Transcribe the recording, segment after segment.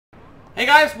Hey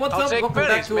guys, what's up? Take Welcome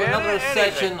back to man. another Anything.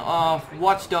 session of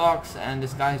Watchdogs, and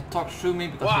this guy talks through me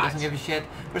because he doesn't give a shit.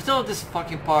 We're still at this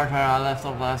fucking part where I left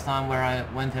off last time, where I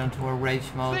went into a rage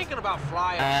mode. Thinking about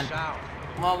flying and south.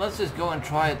 well, let's just go and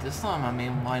try it this time. I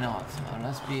mean, why not?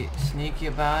 Let's be sneaky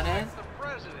about it.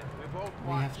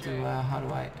 We have to. How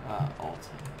do I? Alt.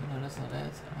 No, that's not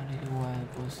it. How do you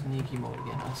go sneaky mode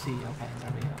again? I see. Okay,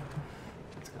 there we go.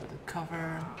 Let's go to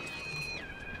cover.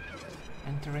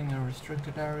 Entering a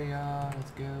restricted area. Let's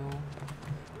go.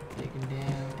 Take him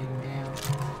down. Take him down.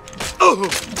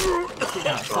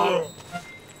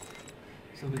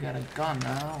 So we got a gun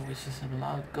now, which is a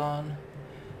loud gun.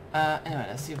 Anyway,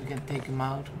 let's see if we can take him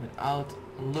out without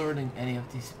alerting any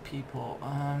of these people.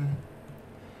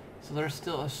 So there's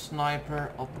still a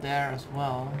sniper up there as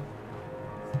well.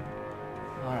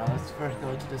 Alright, let's first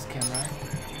go to this camera.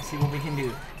 See what we can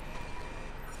do.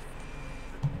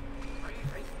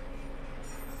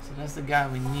 So that's the guy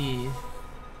we need.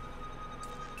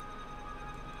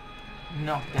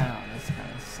 Knocked down. That's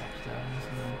kind of sucks though,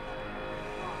 isn't it?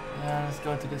 Yeah, let's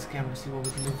go to this camera, see what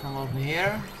we can do from over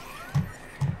here.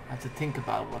 I have to think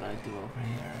about what I do over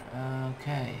here.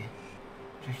 Okay.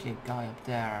 There's actually a guy up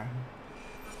there.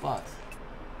 But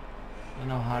I don't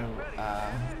know how to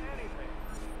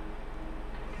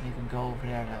make him go over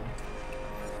there though.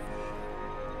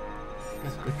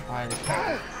 Guess we could try it.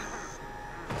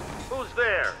 Who's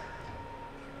there?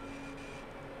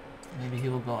 Maybe he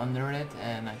will go under it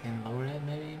and I can lower it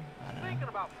maybe? I don't know. Thinking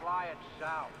about flying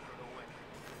south for the winter.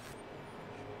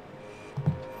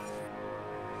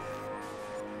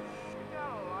 You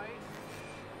got a light?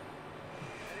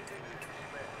 Anything you can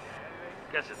spare?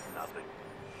 Guess it's nothing.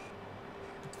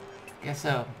 Guess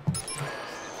so.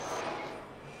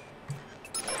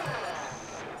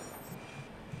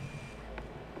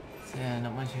 So yeah,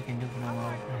 not much you can do from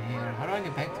over here. How do I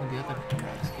get back to the other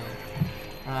camera escape?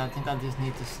 I think I just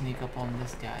need to sneak up on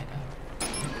this guy though.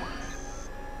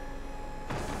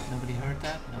 Nobody heard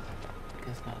that? Nope.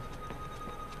 Guess not.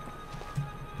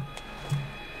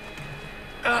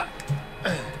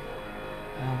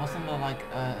 Wasn't there like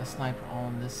a sniper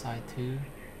on this side too?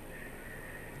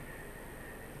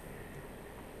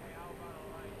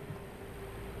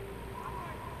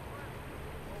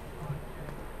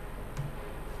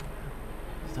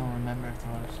 Just don't remember if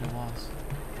there actually was.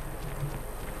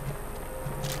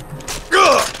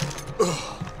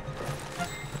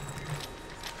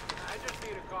 I just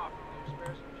need a coffee. Can you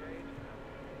spare some change?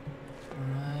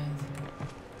 Alright.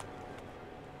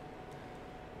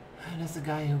 That's the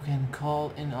guy who can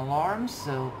call in alarms,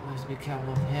 so let's be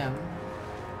careful of him.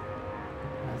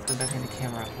 Let's go back in the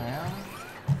camera now.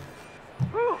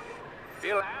 Whew.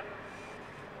 Feel that?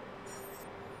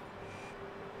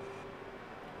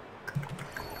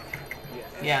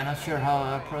 Yeah, I'm not sure how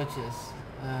I approach this.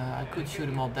 I could shoot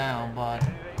them all down, but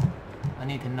I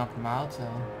need to knock them out, so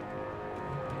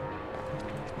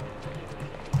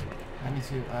I need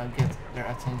to get their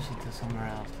attention to somewhere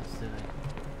else. Let's do it.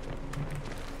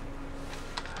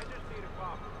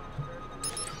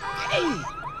 Hey!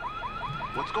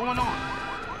 What's going on?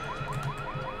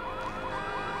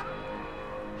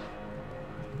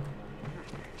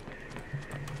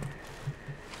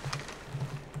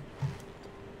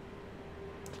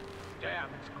 Damn,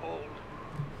 it's cold.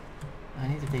 I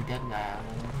need to take that guy out a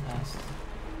little fast.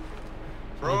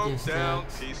 Broke down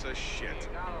piece of shit. You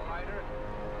got a lighter?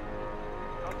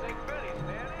 I'll take pennies,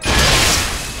 man.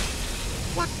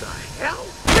 What the hell?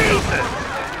 Jesus!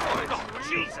 Oh,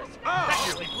 Jesus! That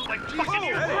nearly blew my fucking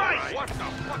ears right! What the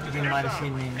fuck is You might have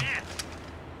seen me.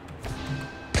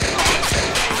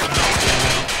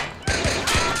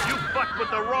 You fucked with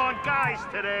the wrong guys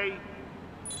today.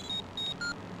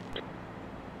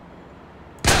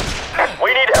 We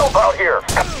need help out here.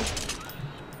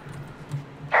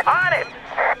 On it.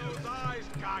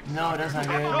 No, that's not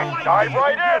good. Dive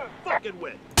right in. Fucking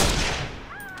with.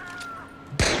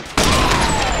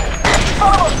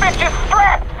 Son of a bitch is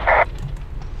strapped.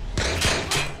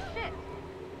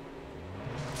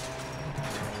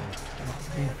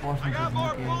 I got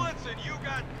more bullets than you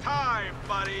got time,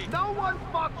 buddy. No one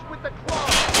fucks with the claw.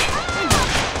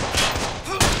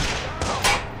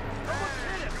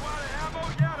 You want ammo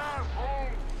yet, asshole?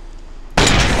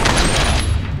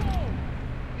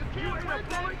 You ain't a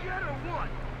bullet yet or what?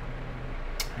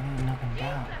 I need to knock him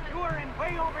down. You are in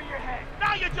way over your head.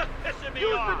 Now you're just pissing me off.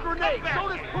 Use the grenade. Show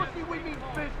this pussy we mean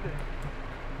business.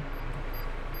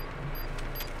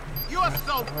 You're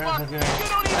so fucked. I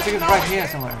think it's right here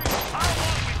somewhere.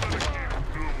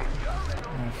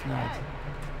 No, it's not.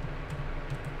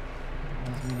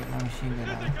 Let me get my machine gun This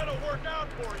out. isn't gonna work out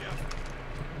for you.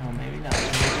 Oh, maybe not.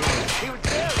 He was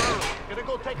there early. Gonna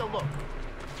go take a look.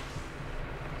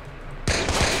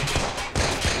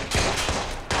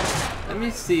 Let me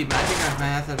see, but I think I've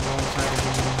had that wrong side of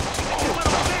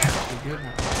the good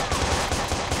now.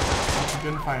 There's a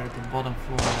gunfire at the bottom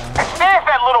floor now. There's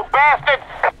that little bastard!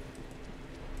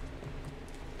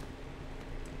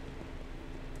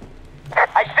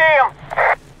 I see him!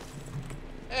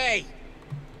 Hey!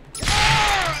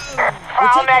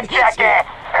 Found that jackass!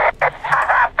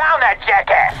 Found that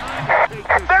jackass!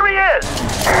 There he is!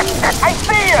 I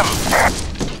see him!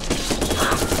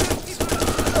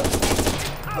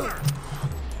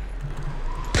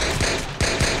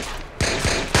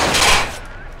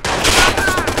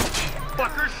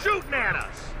 Fucker's shooting at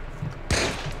us!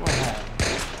 What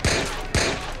happened?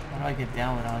 How do I get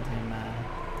down without him,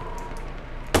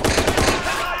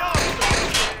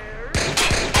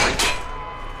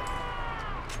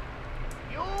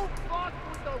 You fucked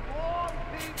with the wrong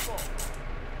people!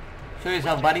 Show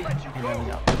yourself, buddy. Okay, there we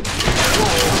go.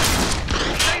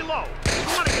 Stay low! You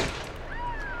wanna get...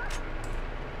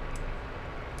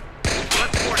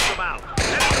 Let's force them out.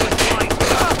 Head into his blind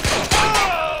spot.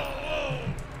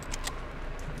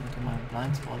 Look at my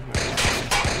blind spot.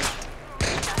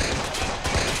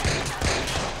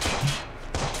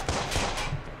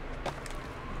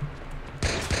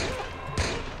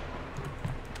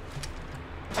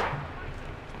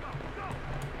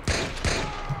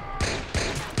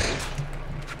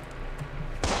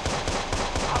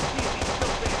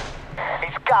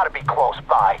 He's gotta be close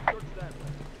by. And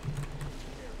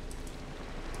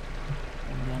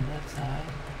on that side.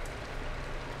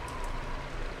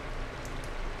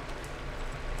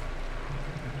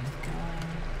 He's going.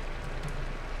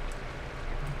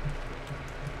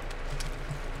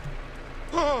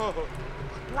 Oh,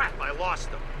 crap, I lost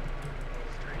him.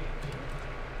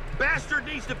 Bastard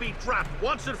needs to be dropped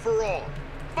once and for all.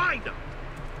 Find him!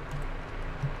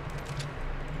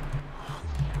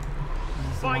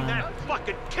 Find that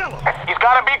fucking killer! He's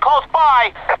gotta be close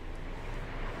by.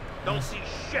 Don't see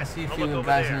shit. I see a I'll few look over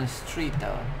guys there. in the street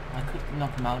though. I could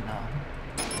knock him out now.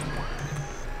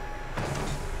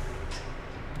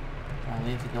 I'll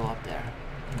need to go up there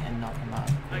and knock him out.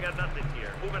 I got nothing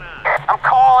here. Moving on. I'm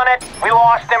calling it. We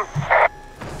lost him.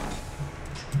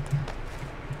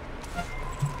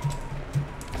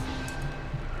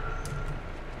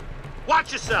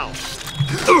 Watch yourself!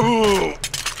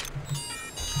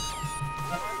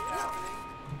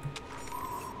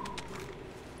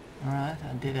 Alright,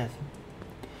 I did it.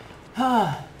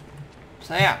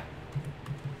 So yeah,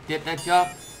 did that job,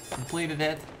 completed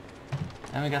it,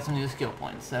 and we got some new skill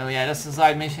points. So yeah, that's the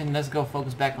side mission. Let's go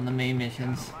focus back on the main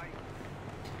missions.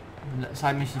 The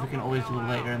side missions we can always do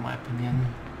later, in my opinion.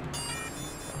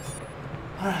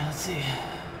 Alright, let's see.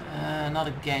 Not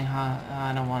a gang hunt.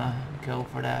 I don't want to go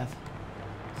for that.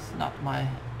 It's not my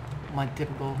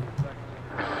typical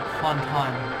fun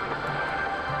time.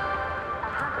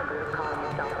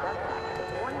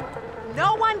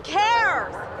 No one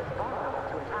cares!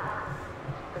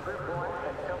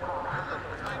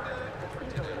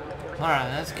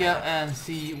 Alright, let's go and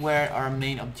see where our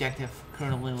main objective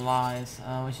currently lies,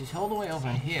 which is all the way over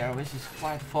here, which is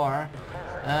quite far.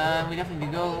 We definitely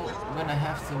we're gonna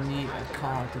have to need a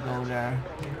car to go there.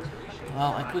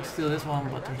 Well, I could steal this one,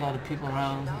 but there's a lot of people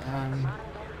around.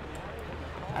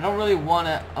 I don't really want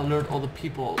to alert all the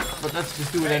people, but let's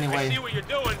just do it anyway. I see what you're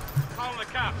doing. Calling the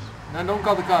cops. No, don't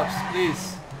call the cops,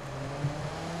 please.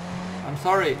 I'm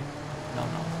sorry. No.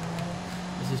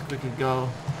 Let's just quickly go,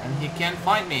 and he can't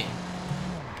find me,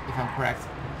 if I'm correct.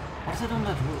 What's it on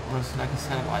that roof? Or is it like a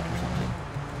satellite or something?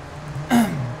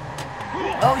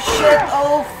 Oh shit!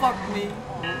 Oh fuck me!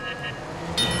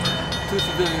 2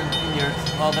 civilians injured.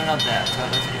 Well, they're not dead, so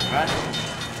that's good, right?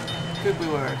 Could be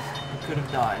worse. They could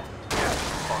have died.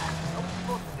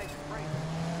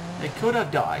 They could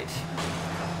have died.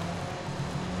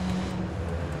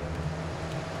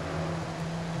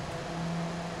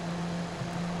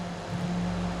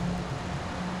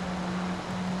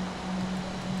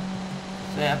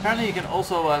 So yeah, apparently you can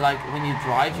also like when you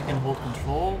drive you can hold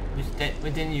control,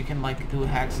 which then you can like do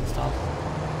hacks and stuff.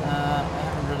 I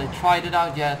haven't really tried it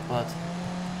out yet, but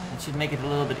it should make it a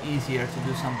little bit easier to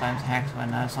do sometimes hacks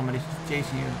when somebody's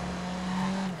chasing you,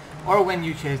 or when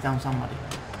you chase down somebody.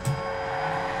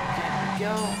 Okay, there we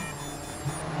go.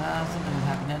 Something is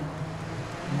happening.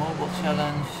 Mobile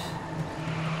challenge.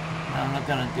 No, I'm not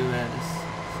gonna do it. It's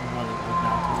not really working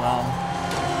out too well.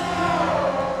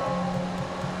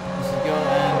 Let's go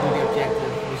and do the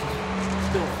objective, which is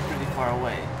still pretty far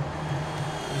away.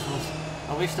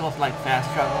 I wish there was like fast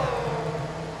travel,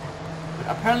 but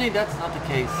apparently that's not the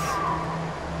case.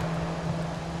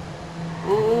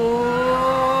 Ooh,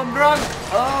 I'm drunk!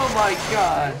 Oh my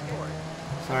god!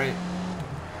 Sorry.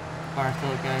 Car's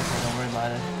still okay, so don't worry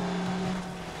about it.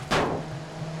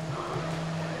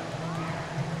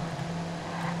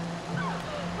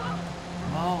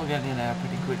 we'll get in there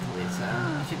pretty quickly, so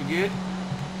it should be good.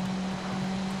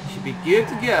 Should be good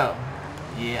to go.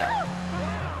 Yeah.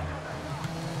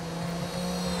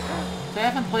 So I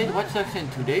haven't played Watchdogs in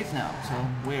 2 days now, so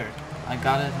weird. I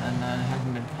got it and I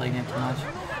haven't been playing it too much.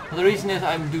 But the reason is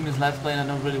I'm doing this Let's Play and I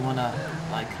don't really want to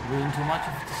like ruin too much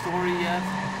of the story yet.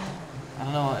 I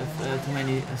don't know if too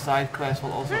many side quests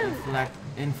will also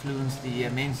influence the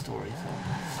main story.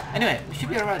 So anyway, we should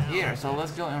be right here. So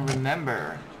let's go and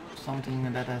remember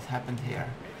something that has happened here.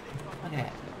 Okay,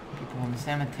 people in the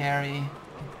cemetery.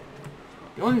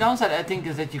 The only downside I think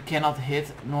is that you cannot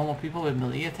hit normal people with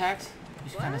melee attacks,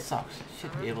 which kind of sucks.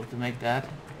 Should be able to make that.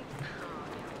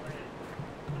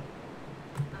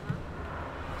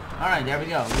 Alright, there we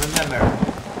go. Remember.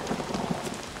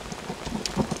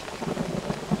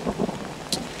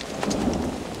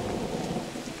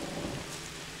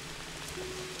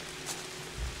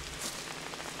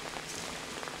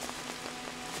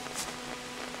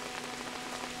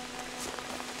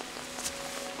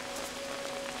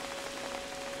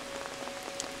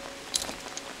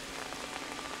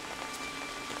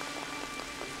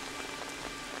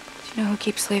 Do you know who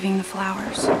keeps leaving the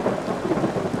flowers?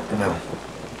 No.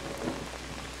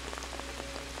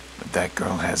 But that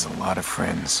girl has a lot of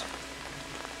friends.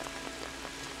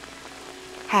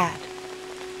 Had.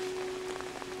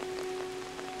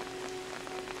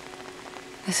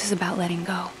 This is about letting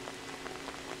go.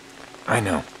 I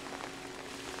know.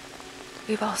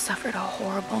 We've all suffered a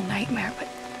horrible nightmare, but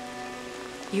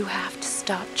you have to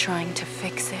stop trying to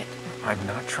fix it. I'm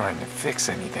not trying to fix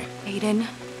anything. Aiden,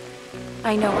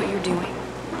 I know what you're doing.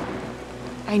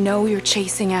 I know you're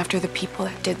chasing after the people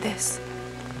that did this.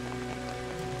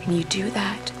 When you do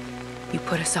that, you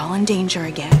put us all in danger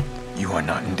again. You are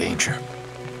not in danger.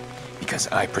 Because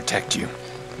I protect you.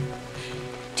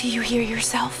 Do you hear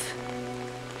yourself?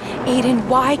 Aiden,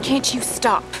 why can't you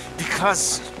stop?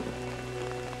 Because...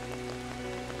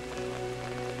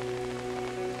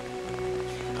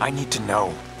 I need to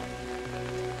know.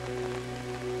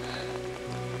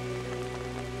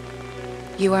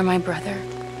 You are my brother,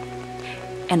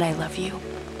 and I love you.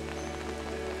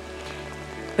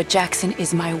 But Jackson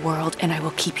is my world, and I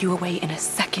will keep you away in a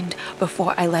second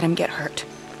before I let him get hurt.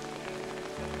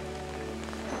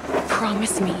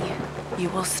 Promise me you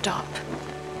will stop.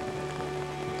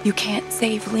 You can't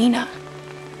save Lena.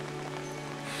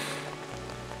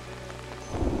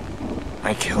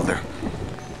 I killed her.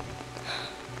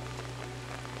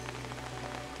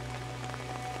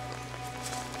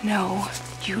 No,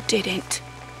 you didn't.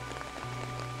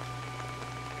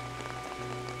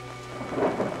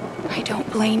 I don't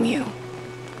blame you.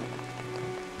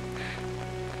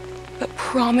 But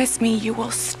promise me you will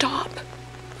stop.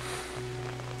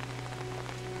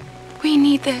 We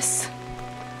need this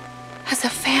as a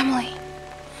family.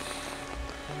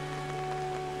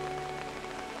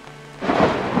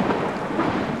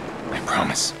 I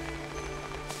promise.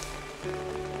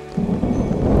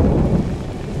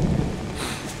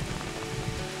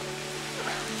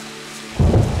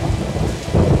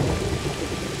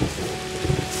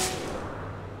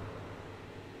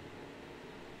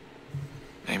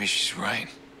 Maybe she's right.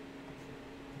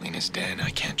 Lena's dead. I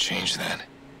can't change that.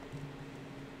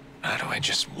 How do I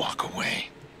just walk away?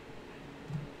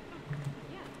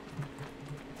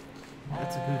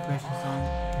 That's a good question, son.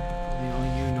 Probably only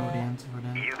you know the answer for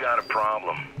that. You got a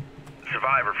problem.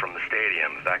 Survivor from the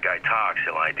stadium. If that guy talks,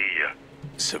 he'll ID you.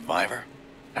 Survivor?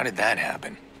 How did that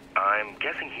happen? I'm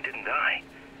guessing he didn't die.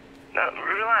 Now,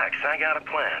 relax. I got a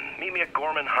plan. Meet me at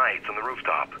Gorman Heights on the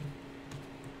rooftop.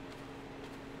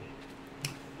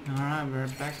 Alright, we're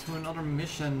back to another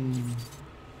mission.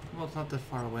 Well, it's not that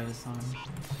far away this time.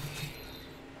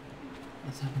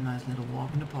 Let's have a nice little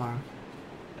walk in the park.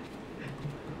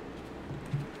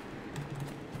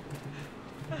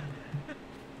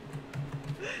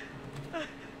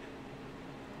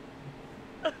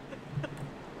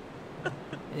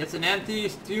 It's an empty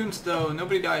tombstone.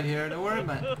 Nobody died here. Don't worry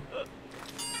about it.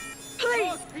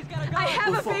 Please! I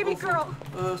have a baby girl!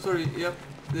 Oh, sorry. Yep.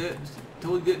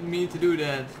 Totally didn't mean to do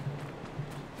that.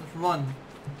 Let's run.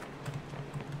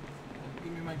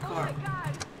 Give me my car. Oh my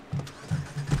God.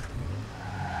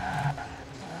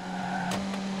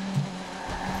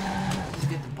 Just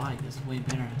get the bike. That's way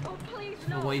better. Oh, please, It's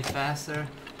no. way faster.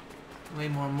 Way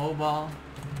more mobile. All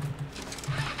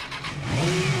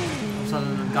of a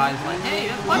sudden the guy's like, hey,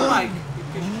 that's my bike.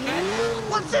 You piece of shit.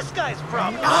 What's this guy's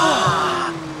problem?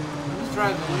 Just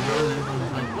driving on the road and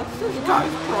everyone's like, what's this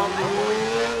guy's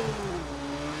problem?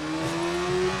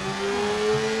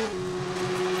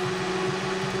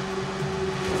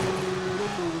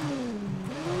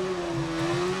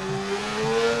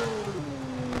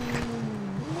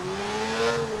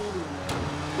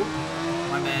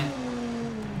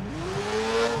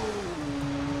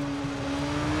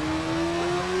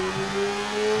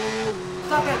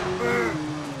 rocket!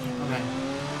 Okay.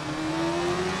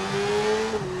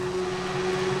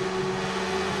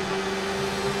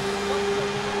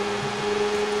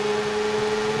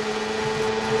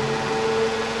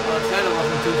 Well, I said it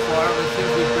wasn't too far, but it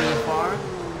seems to be pretty far.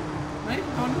 Maybe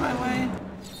going the right way?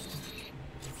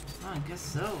 Oh, I guess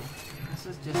so. I guess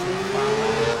it's just so far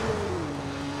away.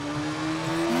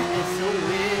 Yeah, it's so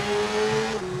weird.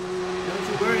 Don't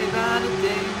you worry about a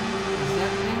thing. 'Cause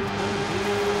everything's gonna be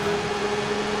alright.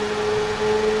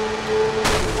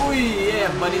 Oh yeah,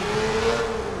 buddy.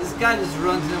 This guy just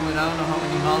runs in with I don't know how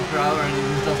many miles per hour and he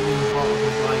just doesn't even fall.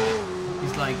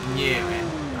 He's like, yeah man,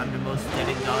 I'm the most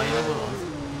steady guy in the world.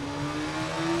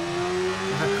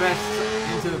 If I crashed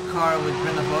into a car with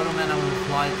Grand Theft Auto, man, I would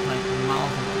fly like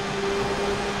miles an hour.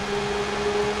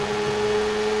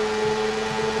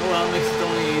 Oh well, it makes it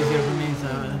only easier for me, so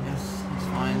I guess it's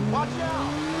fine. Watch out!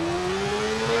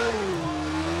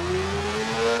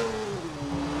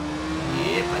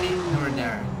 Yeah, buddy, over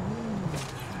there.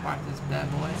 Park this bad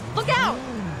boy. Look out!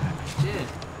 Shit,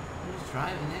 I'm just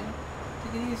driving, man.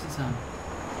 Take it easy, son.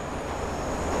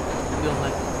 Feels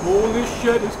like, holy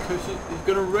shit, he's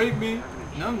gonna rape me.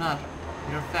 No, I'm not.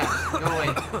 You're fast. Go away.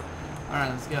 Alright,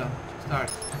 let's go.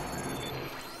 Start.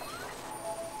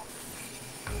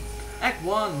 Act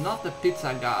 1, not the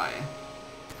pizza guy.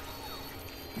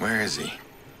 Where is he?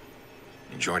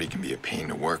 Jordy can be a pain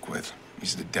to work with.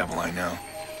 He's the devil I know.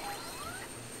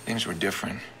 Things were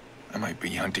different. I might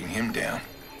be hunting him down.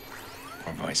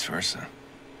 Or vice versa.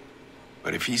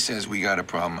 But if he says we got a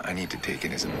problem, I need to take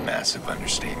it as a massive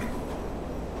understatement.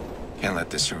 Can't let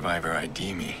the survivor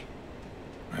ID me.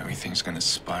 Everything's gonna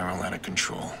spiral out of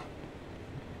control.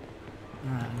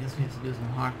 Alright, I guess we have to do some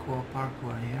hardcore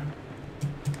parkour here.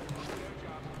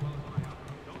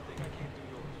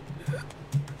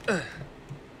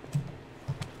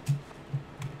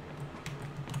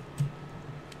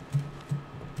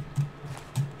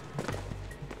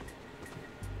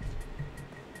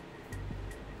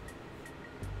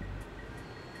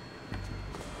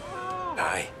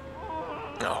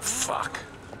 Oh, fuck.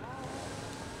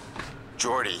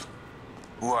 Jordy,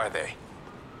 who are they?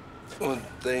 Well,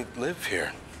 they live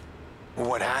here.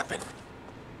 What happened?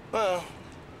 Well,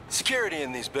 security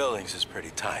in these buildings is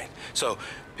pretty tight. So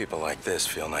people like this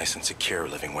feel nice and secure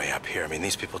living way up here. I mean,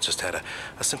 these people just had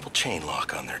a simple chain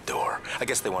lock on their door. I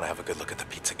guess they want to have a good look at the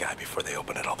pizza guy before they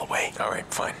open it all the way. All right,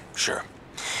 fine, sure.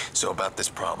 So about this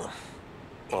problem.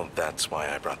 Well, that's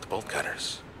why I brought the bolt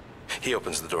cutters. He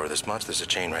opens the door this much, there's a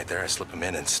chain right there, I slip him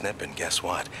in and snip, and guess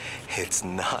what? It's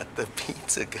not the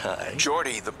pizza guy.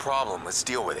 Jordy, the problem, let's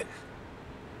deal with it.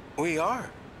 We are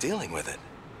dealing with it.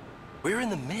 We're in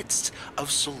the midst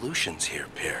of solutions here,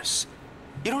 Pierce.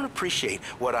 You don't appreciate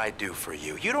what I do for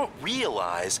you. You don't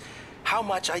realize how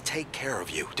much I take care of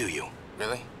you, do you?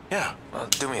 Really? Yeah. Well,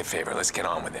 do me a favor, let's get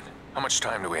on with it. How much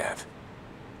time do we have?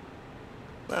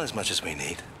 Not as much as we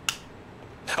need.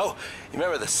 Oh, you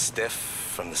remember the stiff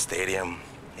from the stadium?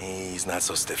 He's not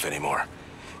so stiff anymore.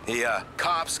 The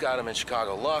cops got him in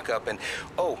Chicago lockup, and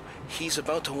oh, he's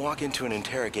about to walk into an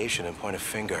interrogation and point a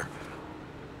finger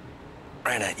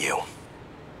right at you.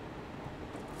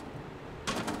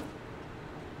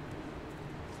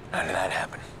 How did that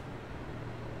happen?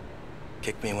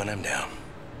 Kick me when I'm down.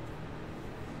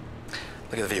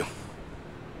 Look at the view.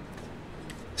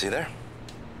 See there?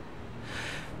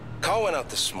 Call went out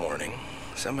this morning.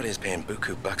 Somebody's paying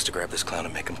buku bucks to grab this clown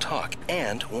and make him talk.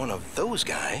 And one of those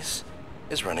guys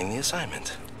is running the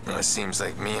assignment. Well, it seems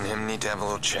like me and him need to have a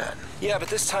little chat. Yeah, but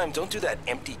this time, don't do that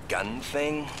empty gun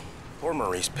thing. Poor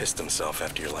Maurice pissed himself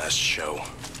after your last show.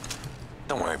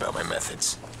 Don't worry about my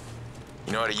methods.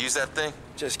 You know how to use that thing?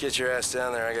 Just get your ass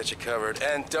down there, I got you covered.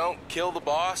 And don't kill the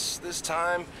boss this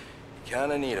time. You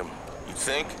kinda need him. You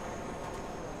think?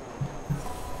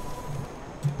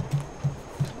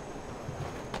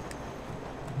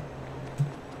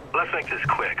 Let's make this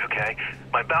quick, okay?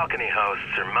 My balcony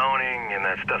hosts are moaning, and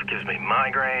that stuff gives me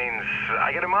migraines.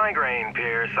 I get a migraine,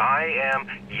 Pierce. I am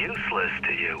useless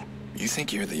to you. You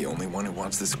think you're the only one who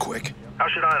wants this quick? How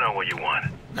should I know what you want?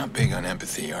 Not big on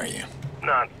empathy, are you?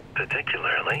 Not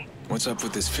particularly. What's up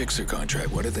with this fixer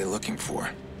contract? What are they looking for?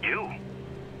 You.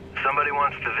 Somebody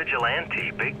wants the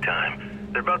vigilante, big time.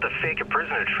 They're about to fake a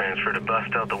prisoner transfer to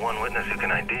bust out the one witness who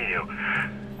can ID you.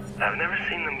 I've never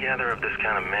seen them gather up this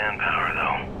kind of manpower,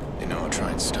 though. You know, I'll try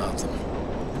and stop them.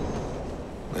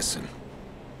 Listen,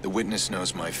 the witness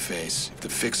knows my face. If the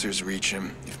fixers reach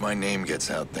him, if my name gets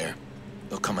out there,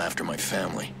 they'll come after my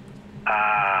family.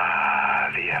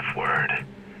 Ah, the F word.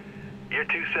 You're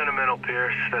too sentimental,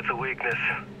 Pierce. That's a weakness.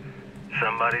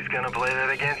 Somebody's gonna play that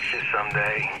against you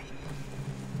someday.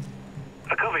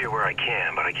 I'll cover you where I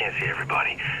can, but I can't see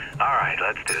everybody. Alright,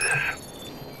 let's do this.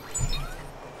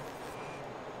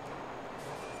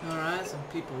 Alright, some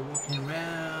people walking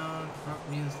around, rock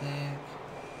music.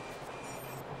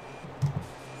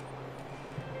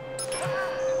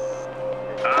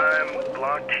 I'm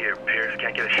blocked here, Pierce.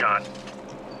 Can't get a shot.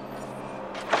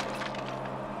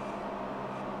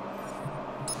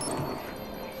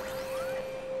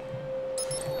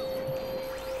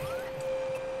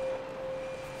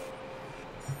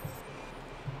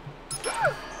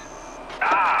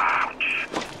 Ouch!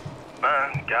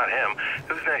 Got him.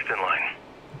 Who's next in line?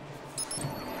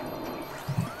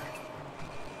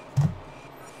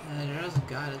 There is a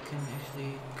guy that can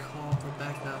actually call for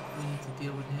backup. We need to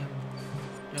deal with him.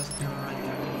 There's a camera right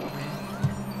there. Okay.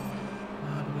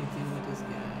 How do we deal with this guy?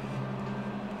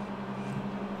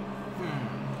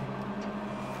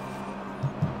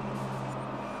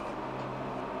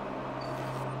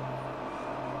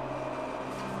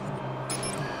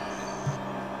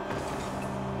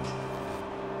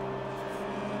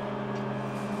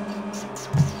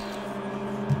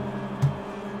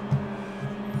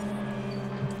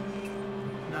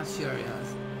 Not sure yet.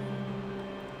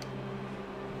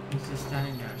 He's just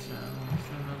standing there, so it's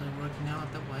not really working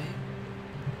out that way.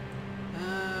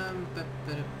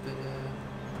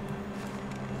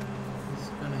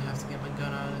 Just gonna have to get my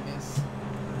gun out, I guess.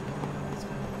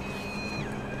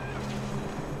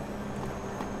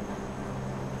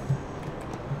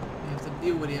 I have to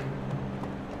deal with him.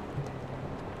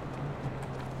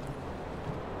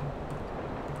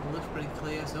 It looks pretty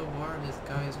clear so far. This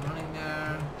guy is running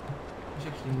there. He's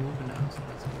actually moving now, so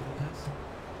that's good, I guess.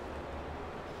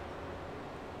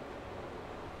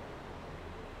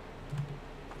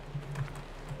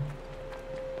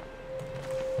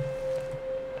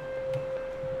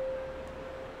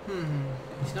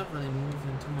 He's not really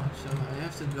moving too much, so I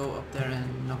have to go up there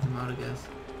and knock him out, I guess.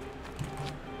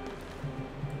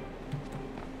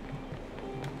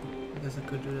 I guess I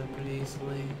could do that pretty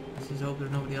easily. Let's just hope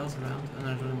there's nobody else around, and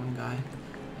there's only one guy.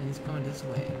 And he's coming this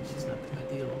way, which is not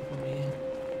ideal for me.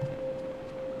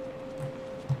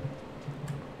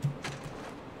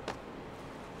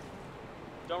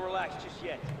 Don't relax just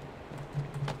yet.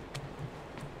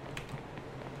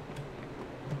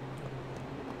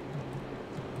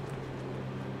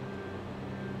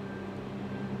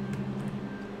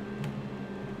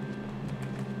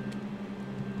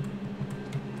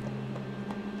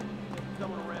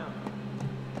 Someone around.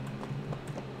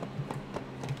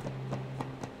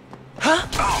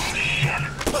 Oh, shit. I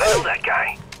know that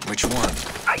guy. Which one?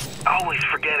 I always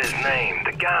forget his name.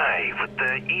 The guy with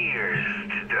the ears.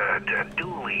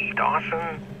 Dooley.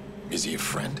 Dawson? Is he a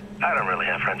friend? I don't really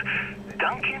have friends.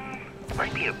 Duncan?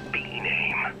 Might be a B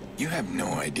name. You have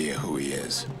no idea who he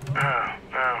is. Oh,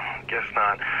 guess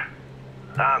not.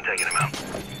 I'm taking him out.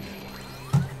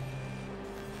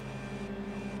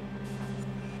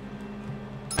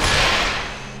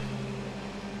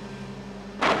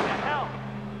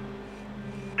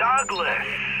 Douglas!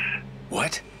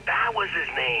 What? That was his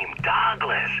name,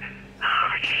 Douglas.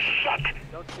 Oh, shit.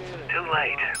 Too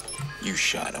late. You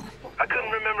shot him. I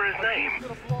couldn't remember his name.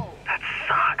 That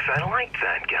sucks. I liked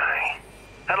that guy.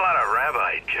 Had a lot of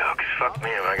rabbi jokes. Fuck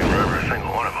me if I can remember a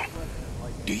single one of them.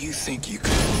 Do you think you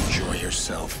could enjoy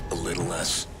yourself a little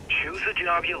less? Choose a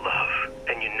job you love,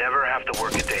 and you never have to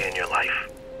work a day in your life.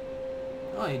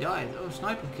 Oh, he died. Oh,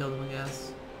 sniper killed him, I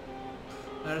guess.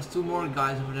 There's two more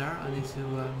guys over there. I need to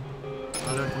alert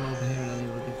them over here, then he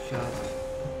will get shot.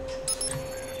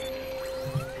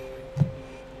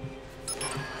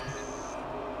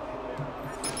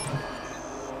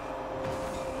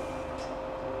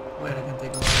 Wait, I can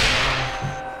take one.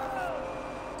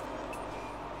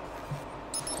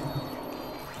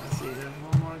 Let's see, there's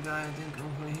one more guy I think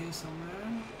over here somewhere.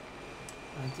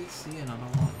 I did see another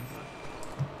one, but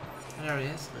there he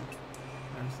is. Look,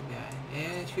 there's the guy.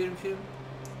 Yeah, shoot him, shoot him.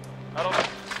 I'm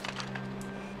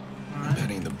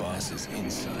betting the boss is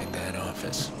inside that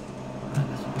office.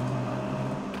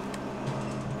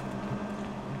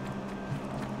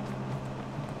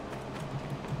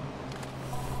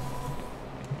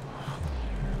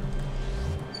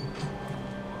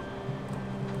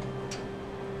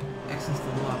 Access to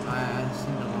the lock. I've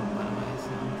seen the lock, by the way,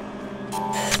 so.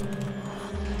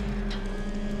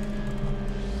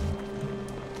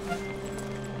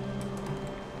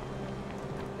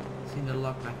 Seen the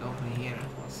lock back over here.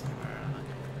 It was somewhere.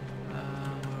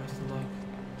 Where's the lock?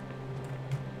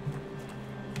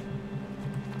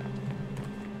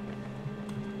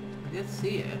 I did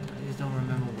see it. I just don't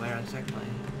remember where exactly.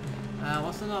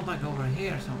 What's the lock back over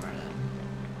here somewhere then?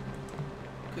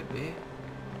 Could be.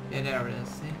 Yeah, there it is.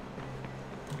 See?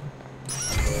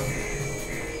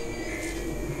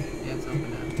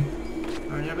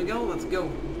 we go, let's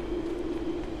go.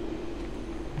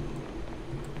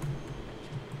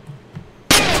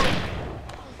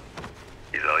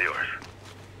 He's all yours.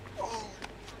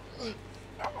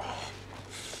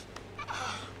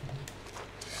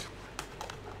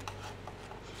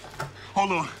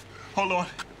 Hold on.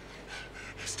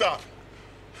 Stop.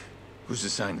 Who's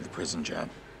assigned to the prison job?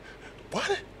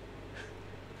 What?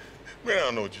 Man, I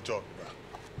don't know what you're talking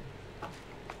about.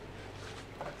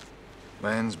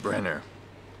 Lance Brenner.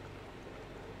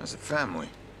 As a family.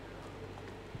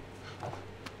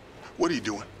 What are you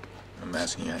doing? I'm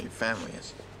asking how your family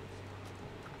is.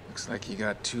 Looks like you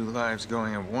got 2 lives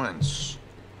going at once.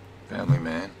 Family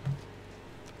man.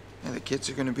 Yeah, the kids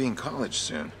are gonna be in college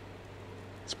soon.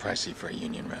 It's pricey for a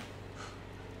union rep.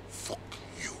 Fuck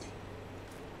you.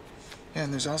 Yeah,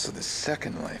 and there's also the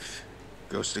second life.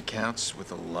 Ghost accounts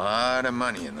with a lot of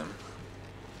money in them.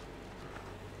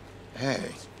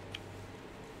 Hey.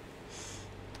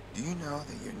 Do you know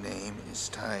that your name is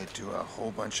tied to a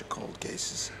whole bunch of cold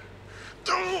cases?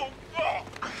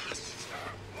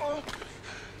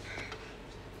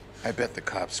 I bet the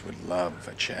cops would love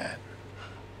a chat.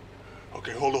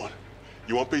 Okay, hold on.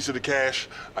 You want a piece of the cash?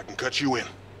 I can cut you in.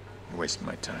 You're wasting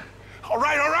my time. All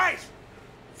right!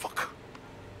 Fuck.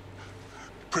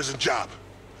 Prison job.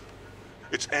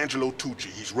 It's Angelo Tucci.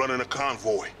 He's running a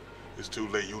convoy. It's too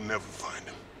late. You'll never find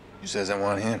him. Who says I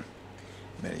want him?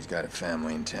 Bet he's got a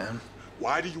family in town.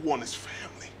 Why do you want his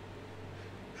family?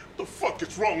 What the fuck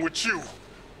is wrong with you?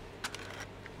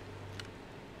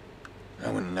 I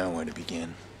wouldn't know where to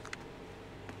begin.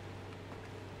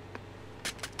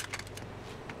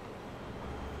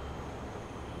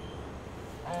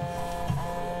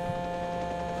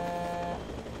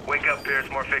 Wake up, Pierce.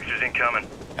 More fixtures incoming.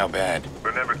 How bad?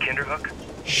 Remember Kinderhook?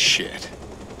 Shit.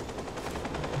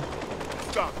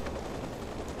 Stop.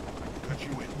 I can cut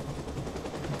you in.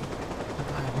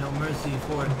 I have no mercy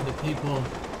for the people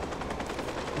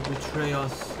who betray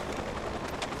us.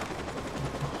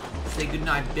 Say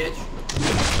goodnight, bitch.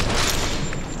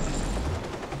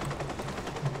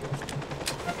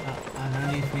 I have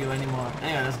no need for you anymore.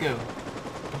 Anyway, let's go.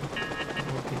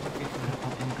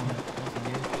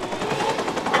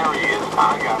 There he is. I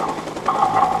got him.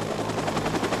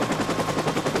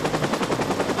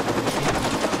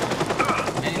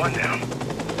 One down.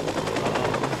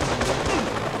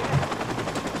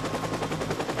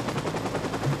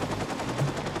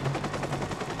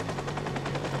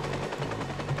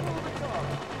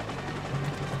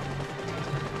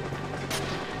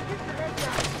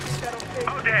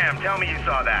 Oh, damn. Tell me you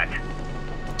saw that.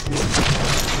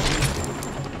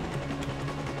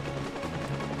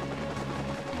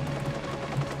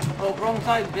 Oh, wrong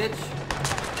side, bitch.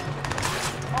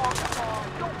 Oh, come on.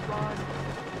 Don't run.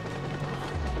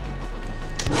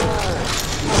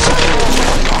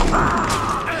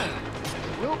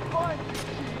 We'll find you,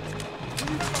 Chief.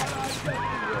 We've got eyes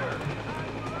everywhere.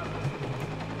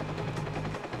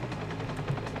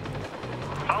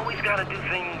 Always gotta do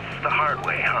things the hard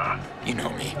way, huh? You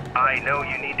know me. I know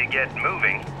you need to get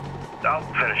moving. I'll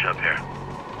finish up here.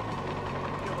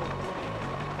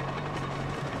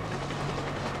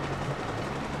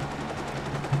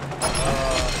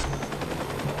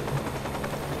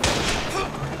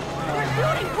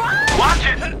 Watch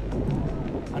it!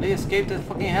 How do you escape that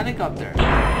fucking helicopter?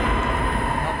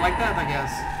 Not like that, I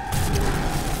guess.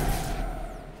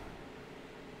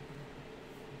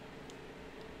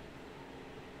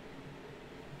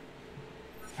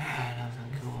 That was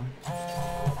cool.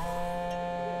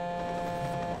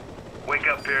 Wake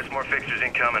up, Pierce. More fixtures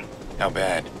incoming. How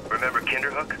bad? Remember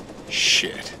Kinderhook?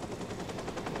 Shit.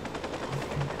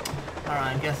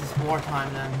 Alright, I guess it's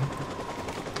wartime then.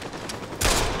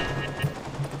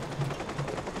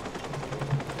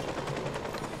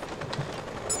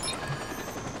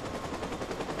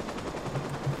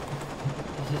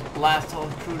 Just blast all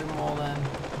through them all then.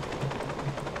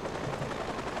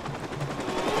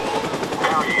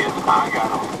 There he is. I got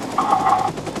him.